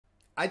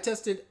I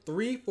tested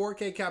 3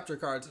 4K capture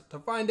cards to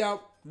find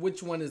out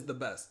which one is the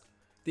best.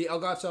 The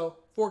Elgato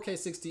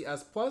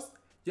 4K60S Plus,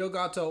 the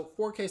Elgato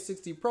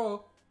 4K60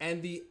 Pro,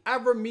 and the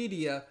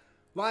AVerMedia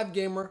Live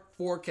Gamer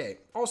 4K,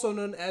 also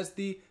known as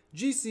the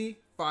GC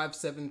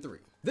 573.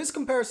 This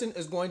comparison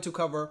is going to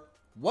cover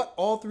what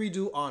all three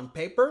do on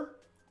paper,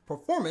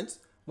 performance,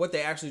 what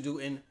they actually do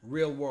in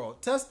real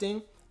world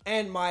testing,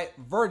 and my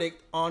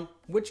verdict on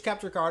which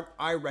capture card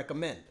I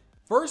recommend.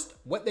 First,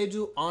 what they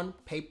do on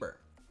paper.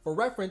 For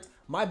reference,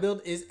 my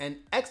build is an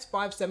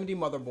X570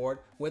 motherboard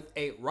with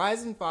a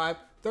Ryzen 5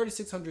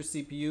 3600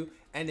 CPU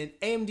and an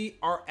AMD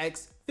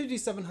RX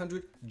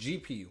 5700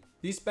 GPU.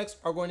 These specs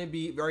are going to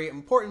be very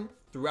important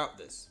throughout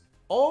this.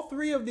 All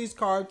three of these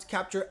cards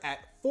capture at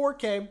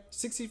 4K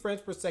 60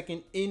 frames per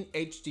second in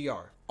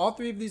HDR. All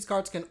three of these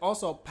cards can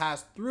also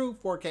pass through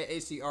 4K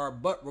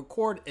HDR but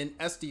record in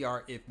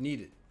SDR if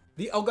needed.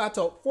 The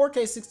Elgato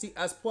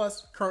 4K60S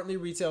Plus currently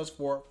retails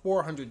for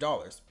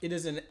 $400. It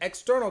is an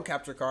external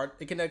capture card.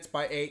 It connects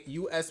by a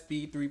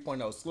USB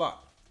 3.0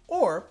 slot,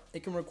 or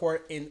it can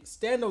record in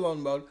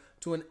standalone mode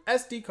to an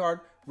SD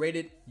card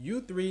rated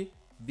U3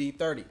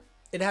 V30.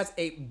 It has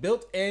a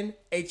built-in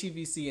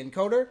HEVC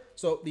encoder,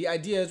 so the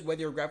idea is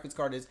whether your graphics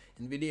card is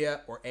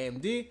NVIDIA or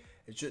AMD,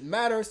 it shouldn't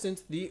matter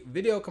since the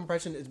video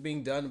compression is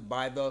being done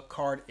by the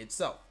card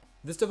itself.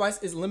 This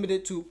device is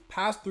limited to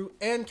pass-through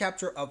and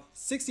capture of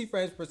 60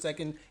 frames per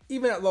second,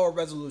 even at lower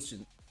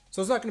resolution.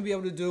 So it's not going to be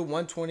able to do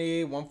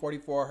 120,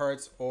 144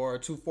 Hz, or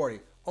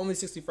 240, only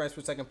 60 frames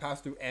per second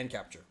pass-through and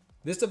capture.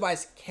 This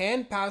device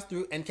can pass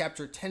through and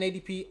capture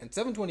 1080p and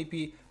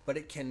 720p, but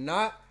it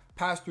cannot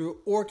pass through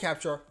or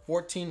capture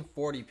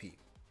 1440p.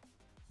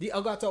 The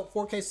Elgato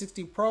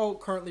 4K60 Pro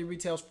currently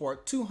retails for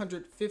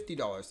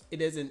 $250. It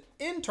is an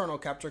internal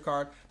capture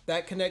card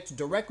that connects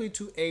directly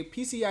to a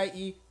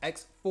PCIe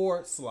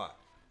X4 slot.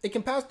 It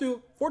can pass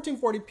through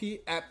 1440p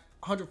at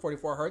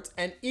 144 Hz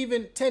and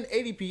even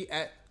 1080p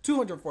at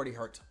 240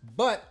 Hz,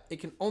 but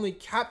it can only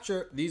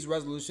capture these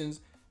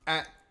resolutions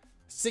at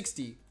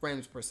 60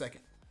 frames per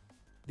second.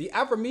 The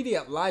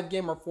AVerMedia Live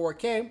Gamer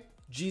 4K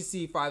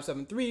GC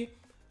 573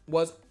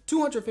 was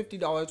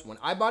 $250 when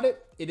I bought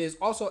it. It is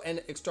also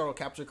an external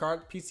capture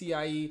card,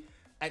 PCIe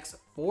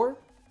X4.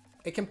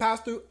 It can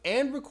pass through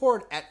and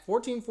record at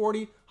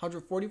 1440,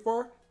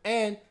 144,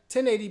 and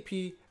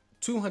 1080p,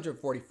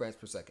 240 frames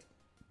per second.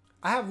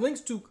 I have links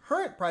to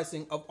current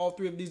pricing of all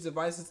three of these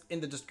devices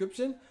in the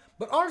description,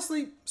 but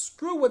honestly,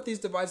 screw what these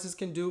devices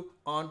can do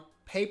on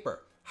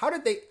paper. How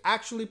did they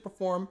actually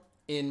perform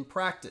in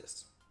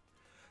practice?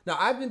 Now,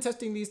 I've been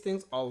testing these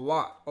things a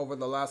lot over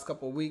the last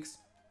couple of weeks.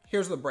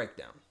 Here's the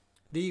breakdown.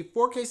 The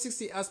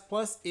 4K60S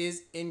Plus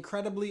is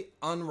incredibly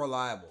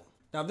unreliable.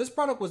 Now, this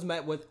product was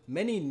met with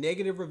many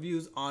negative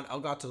reviews on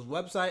Elgato's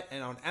website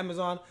and on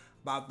Amazon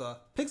about the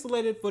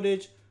pixelated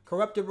footage,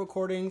 corrupted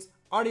recordings,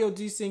 audio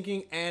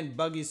desyncing, and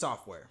buggy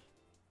software.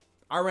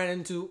 I ran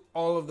into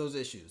all of those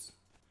issues,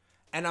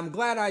 and I'm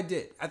glad I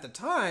did. At the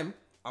time,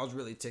 I was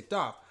really ticked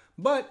off,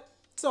 but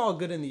it's all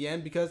good in the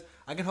end because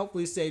I can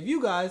hopefully save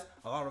you guys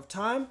a lot of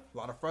time, a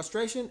lot of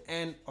frustration,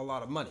 and a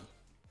lot of money.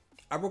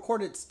 I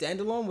recorded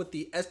standalone with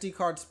the SD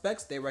card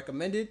specs they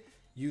recommended,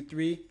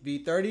 U3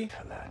 V30.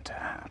 For that to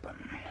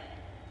happen.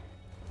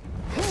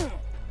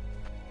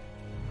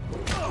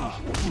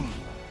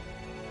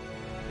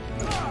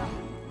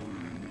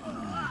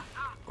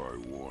 I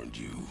warned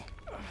you.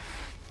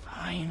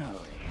 Finally.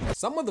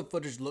 Some of the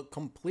footage looked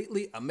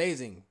completely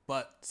amazing,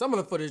 but some of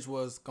the footage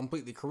was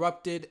completely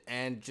corrupted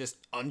and just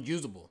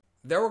unusable.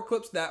 There were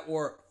clips that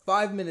were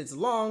 5 minutes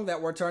long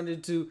that were turned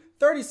into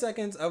 30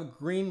 seconds of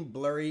green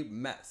blurry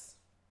mess.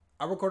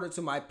 I recorded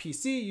to my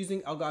PC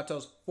using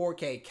Elgato's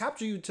 4K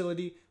capture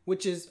utility,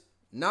 which is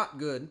not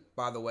good,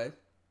 by the way.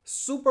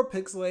 Super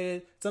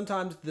pixelated.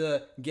 Sometimes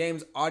the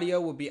game's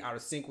audio would be out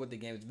of sync with the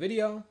game's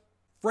video.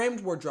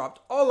 Frames were dropped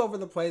all over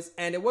the place,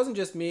 and it wasn't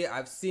just me.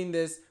 I've seen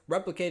this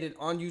replicated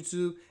on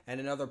YouTube and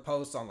in other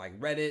posts on like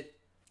Reddit.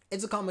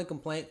 It's a common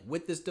complaint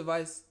with this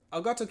device.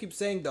 Elgato keeps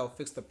saying they'll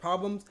fix the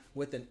problems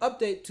with an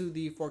update to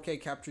the 4K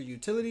capture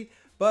utility,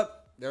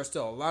 but there are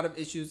still a lot of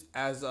issues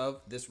as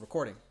of this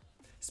recording.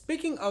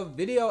 Speaking of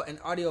video and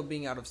audio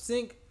being out of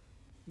sync,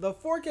 the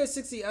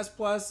 4K60S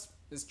Plus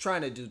is trying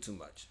to do too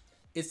much.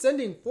 It's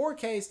sending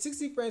 4K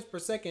 60 frames per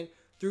second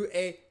through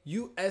a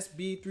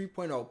USB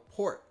 3.0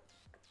 port.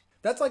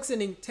 That's like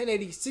sending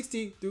 1080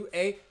 60 through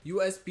a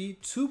USB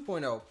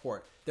 2.0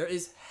 port. There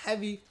is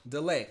heavy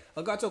delay.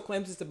 Elgato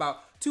claims it's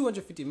about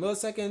 250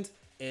 milliseconds.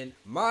 In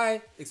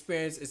my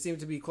experience, it seemed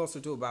to be closer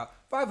to about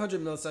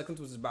 500 milliseconds,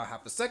 which is about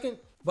half a second.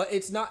 But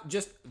it's not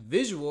just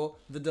visual.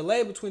 The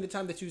delay between the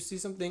time that you see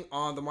something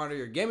on the monitor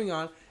you're gaming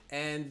on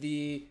and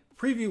the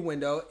preview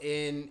window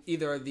in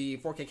either the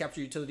 4K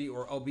capture utility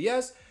or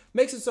OBS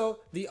makes it so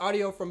the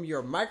audio from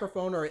your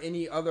microphone or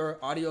any other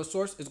audio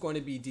source is going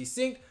to be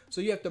desynced. So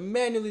you have to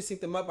manually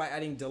sync them up by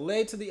adding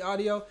delay to the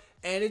audio,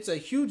 and it's a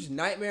huge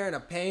nightmare and a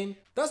pain.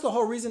 That's the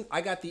whole reason I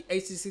got the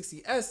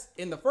AC60S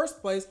in the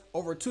first place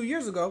over 2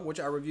 years ago, which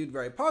I reviewed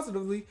very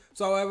positively,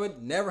 so I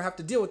would never have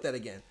to deal with that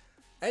again.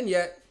 And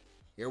yet,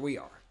 here we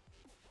are.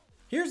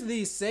 Here's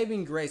the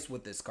saving grace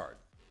with this card.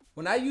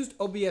 When I used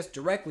OBS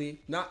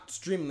directly, not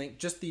Streamlink,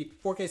 just the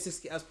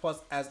 4K60S Plus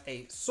as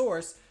a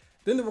source,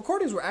 then the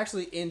recordings were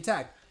actually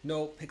intact.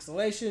 No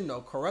pixelation, no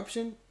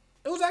corruption.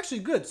 It was actually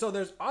good, so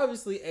there's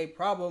obviously a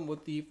problem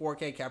with the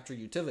 4K capture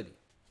utility.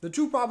 The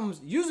true problems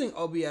using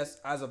OBS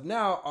as of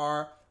now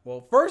are,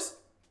 well, first,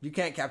 you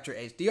can't capture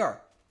HDR.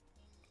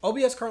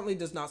 OBS currently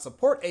does not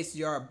support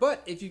HDR,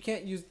 but if you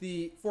can't use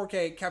the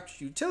 4K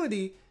capture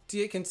utility to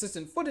get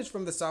consistent footage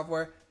from the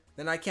software,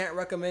 then I can't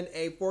recommend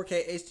a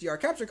 4K HDR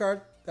capture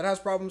card that has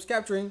problems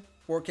capturing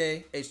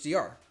 4K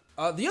HDR.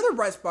 The other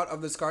bright spot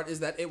of this card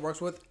is that it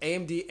works with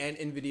AMD and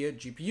NVIDIA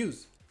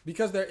GPUs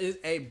because there is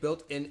a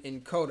built-in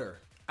encoder.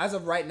 As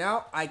of right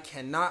now, I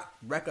cannot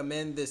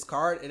recommend this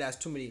card. It has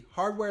too many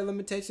hardware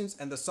limitations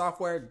and the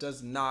software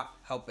does not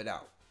help it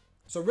out.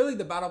 So really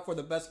the battle for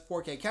the best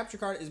 4K capture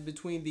card is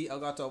between the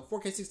Elgato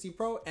 4K60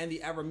 Pro and the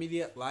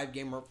AVerMedia Live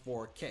Gamer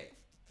 4K.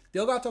 The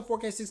Elgato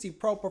 4K60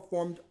 Pro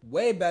performed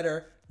way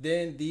better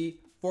than the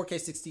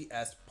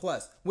 4K60S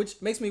Plus,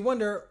 which makes me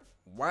wonder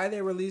why they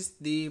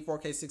released the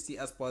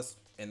 4K60S Plus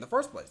in the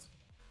first place.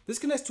 This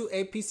connects to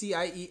a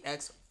PCIe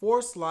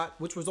X4 slot,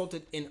 which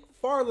resulted in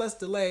far less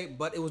delay,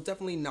 but it was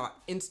definitely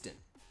not instant.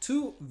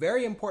 Two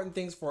very important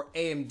things for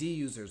AMD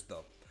users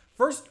though.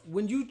 First,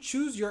 when you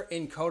choose your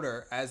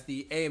encoder as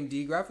the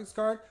AMD graphics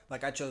card,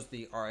 like I chose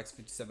the RX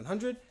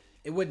 5700,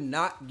 it would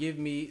not give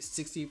me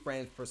 60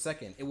 frames per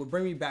second. It would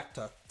bring me back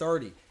to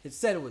 30. It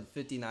said it was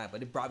 59,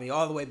 but it brought me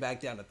all the way back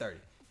down to 30.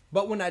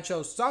 But when I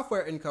chose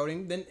software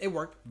encoding, then it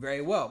worked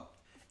very well.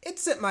 It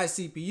sent my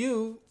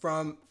CPU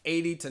from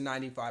 80 to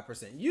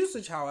 95%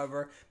 usage,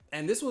 however,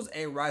 and this was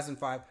a Ryzen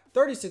 5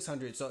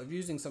 3600. So if you're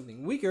using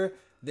something weaker,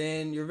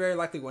 then you're very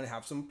likely going to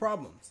have some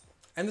problems.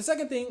 And the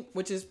second thing,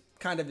 which is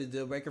kind of a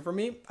deal breaker for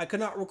me, I could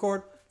not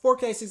record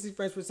 4K 60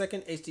 frames per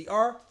second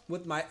HDR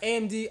with my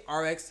AMD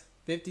RX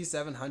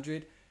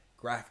 5700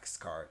 graphics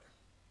card.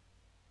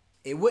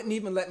 It wouldn't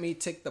even let me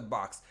tick the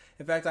box.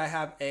 In fact, I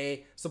have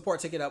a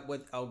support ticket up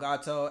with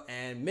Elgato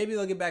and maybe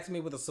they'll get back to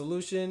me with a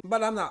solution,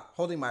 but I'm not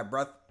holding my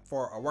breath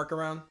for a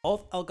workaround.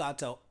 Both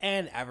Elgato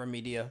and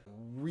AVerMedia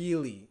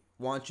really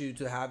want you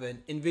to have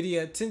an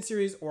NVIDIA 10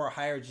 series or a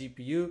higher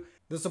GPU.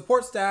 The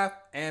support staff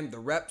and the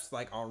reps,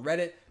 like on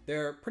Reddit,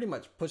 they're pretty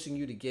much pushing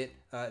you to get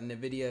an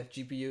NVIDIA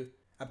GPU.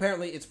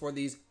 Apparently it's for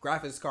these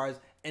graphics cards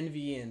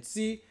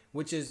NVENC,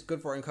 which is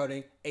good for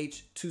encoding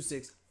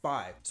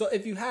H.265. So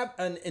if you have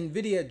an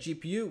NVIDIA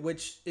GPU,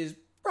 which is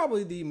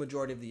probably the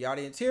majority of the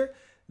audience here,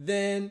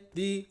 then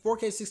the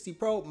 4K60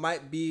 Pro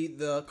might be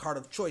the card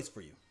of choice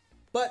for you.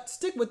 But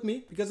stick with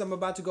me because I'm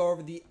about to go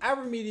over the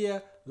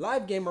AVerMedia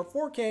Live Gamer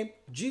 4K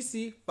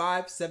GC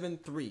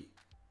 573.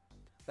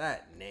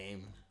 That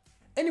name.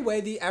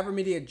 Anyway, the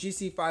AVerMedia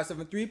GC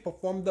 573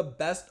 performed the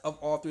best of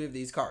all three of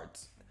these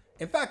cards.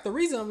 In fact, the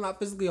reason I'm not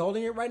physically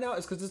holding it right now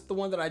is because it's the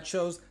one that I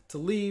chose to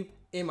leave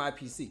in my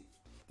PC.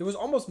 There was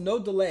almost no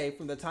delay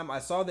from the time I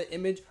saw the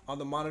image on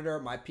the monitor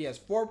my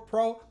PS4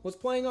 Pro was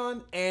playing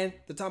on and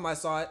the time I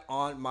saw it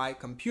on my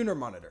computer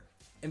monitor.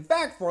 In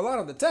fact, for a lot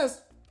of the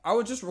tests, I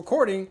was just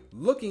recording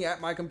looking at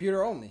my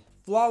computer only.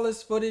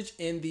 Flawless footage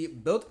in the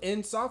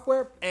built-in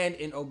software and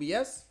in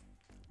OBS.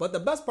 But the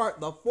best part,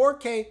 the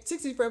 4K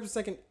 60 frames per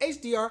second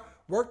HDR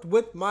worked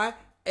with my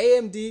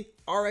AMD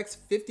RX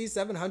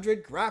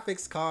 5700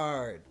 graphics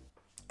card.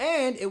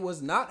 And it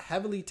was not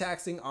heavily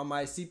taxing on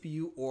my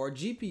CPU or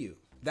GPU.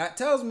 That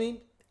tells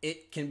me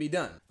it can be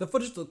done. The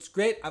footage looks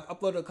great. I've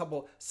uploaded a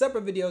couple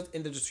separate videos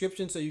in the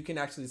description so you can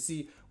actually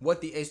see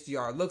what the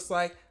HDR looks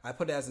like. I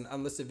put it as an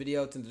unlisted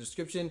video. It's in the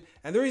description.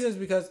 And the reason is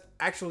because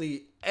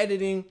actually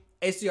editing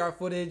HDR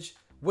footage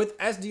with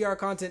SDR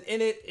content in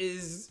it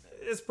is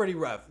pretty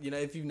rough, you know,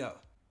 if you know.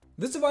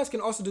 This device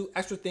can also do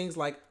extra things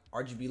like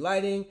RGB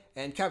lighting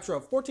and capture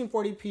of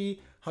 1440p,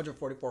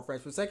 144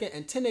 frames per second,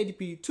 and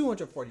 1080p,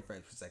 240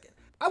 frames per second.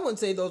 I wouldn't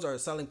say those are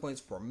selling points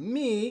for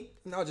me,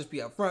 and I'll just be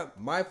upfront.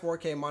 My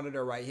 4K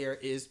monitor right here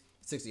is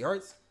 60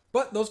 Hertz,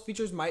 but those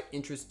features might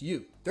interest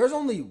you. There's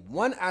only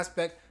one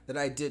aspect that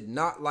I did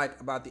not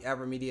like about the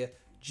AVerMedia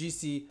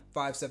GC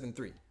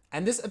 573,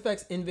 and this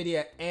affects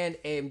NVIDIA and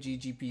AMD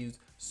GPUs,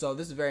 so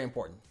this is very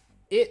important.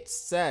 It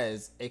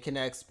says it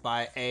connects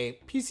by a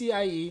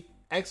PCIe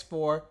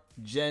X4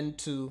 Gen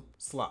 2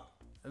 slot.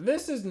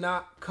 This is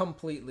not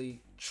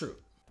completely true.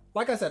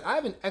 Like I said, I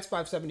have an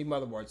X570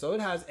 motherboard, so it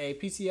has a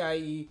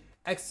PCIe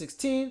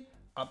X16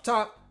 up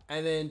top,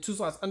 and then two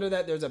slots under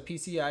that, there's a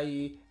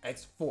PCIe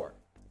X4.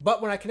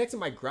 But when I connected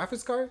my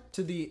graphics card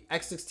to the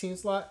X16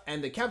 slot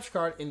and the capture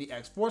card in the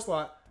X4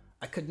 slot,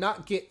 I could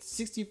not get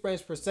 60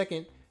 frames per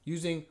second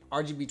using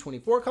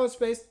RGB24 color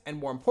space, and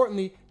more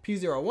importantly,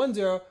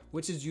 P010,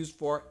 which is used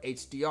for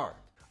HDR.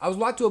 I was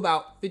locked to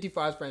about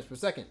 55 frames per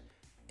second.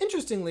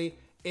 Interestingly,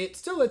 it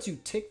still lets you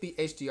tick the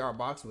HDR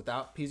box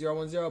without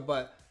P010,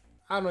 but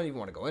I don't even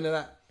want to go into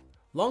that.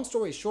 Long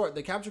story short,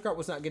 the capture card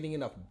was not getting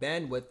enough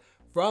bandwidth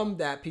from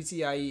that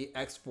PCIe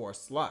X4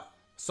 slot,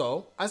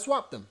 so I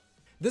swapped them.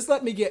 This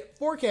let me get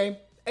 4K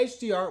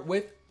HDR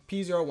with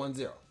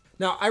P010.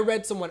 Now, I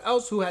read someone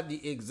else who had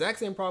the exact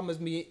same problem as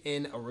me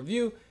in a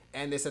review,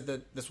 and they said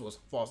that this was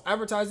false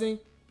advertising.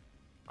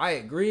 I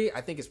agree.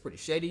 I think it's pretty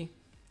shady.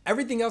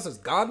 Everything else is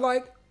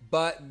godlike,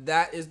 but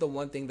that is the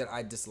one thing that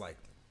I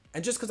disliked.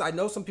 And just because I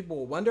know some people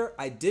will wonder,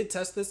 I did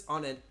test this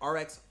on an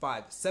RX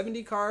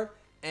 570 card,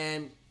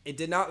 and it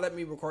did not let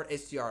me record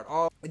HDR at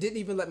all. It didn't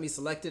even let me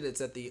select it. It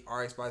said the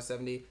RX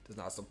 570 does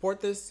not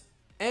support this.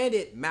 And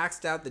it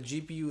maxed out the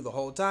GPU the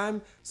whole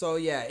time. So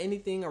yeah,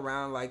 anything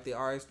around like the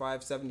RX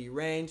 570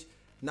 range,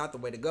 not the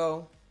way to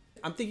go.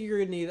 I'm thinking you're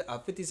gonna need a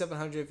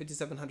 5700,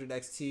 5700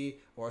 XT,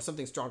 or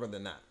something stronger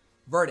than that.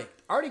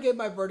 Verdict. I already gave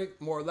my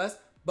verdict more or less,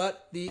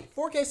 but the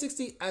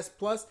 4K60 S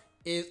Plus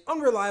is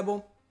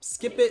unreliable.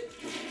 Skip it.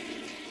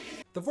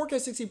 The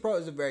 4K60 Pro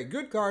is a very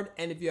good card,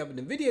 and if you have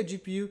an NVIDIA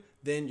GPU,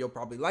 then you'll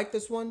probably like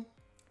this one.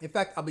 In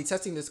fact, I'll be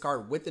testing this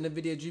card with an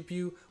NVIDIA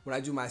GPU when I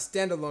do my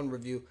standalone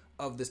review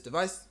of this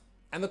device.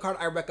 And the card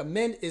I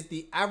recommend is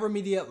the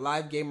AVerMedia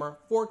Live Gamer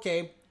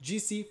 4K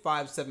GC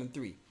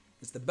 573.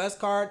 It's the best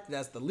card, it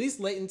has the least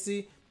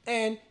latency,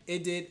 and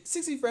it did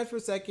 60 frames per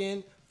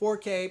second,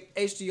 4K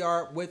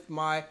HDR with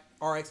my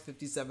RX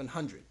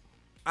 5700.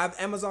 I have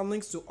Amazon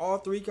links to all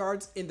three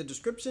cards in the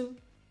description.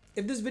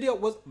 If this video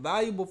was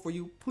valuable for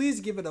you, please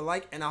give it a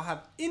like, and I'll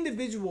have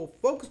individual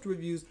focused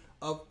reviews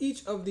of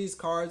each of these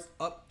cards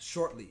up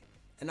shortly.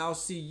 And I'll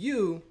see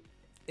you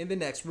in the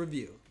next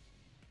review.